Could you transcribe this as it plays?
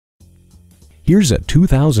Here's a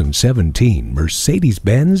 2017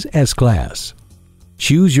 Mercedes-Benz S-Class.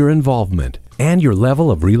 Choose your involvement and your level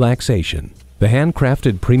of relaxation. The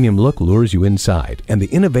handcrafted premium look lures you inside, and the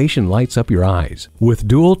innovation lights up your eyes. With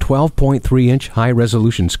dual 12.3-inch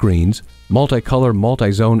high-resolution screens, multicolor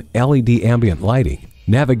multi-zone LED ambient lighting,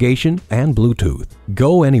 navigation, and Bluetooth.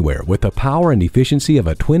 Go anywhere with the power and efficiency of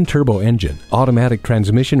a twin-turbo engine, automatic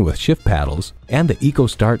transmission with shift paddles, and the Eco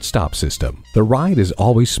Start Stop system. The ride is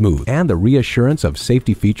always smooth, and the reassurance of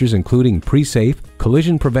safety features including pre-safe,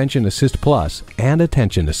 collision prevention assist plus, and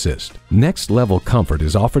attention assist. Next-level comfort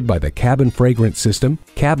is offered by the cabin fragrance system,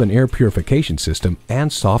 cabin air purification system,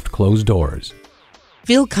 and soft closed doors.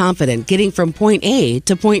 Feel confident getting from point A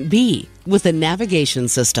to point B with the navigation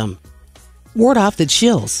system. Ward off the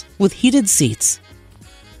chills with heated seats.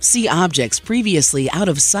 See objects previously out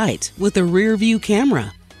of sight with a rear-view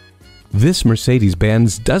camera. This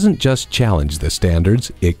Mercedes-Benz doesn't just challenge the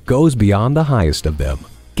standards, it goes beyond the highest of them.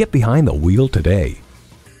 Get behind the wheel today.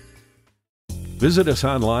 Visit us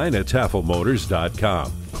online at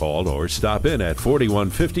tafelmotors.com. Call or stop in at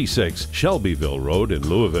 4156 Shelbyville Road in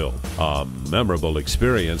Louisville. A memorable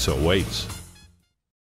experience awaits.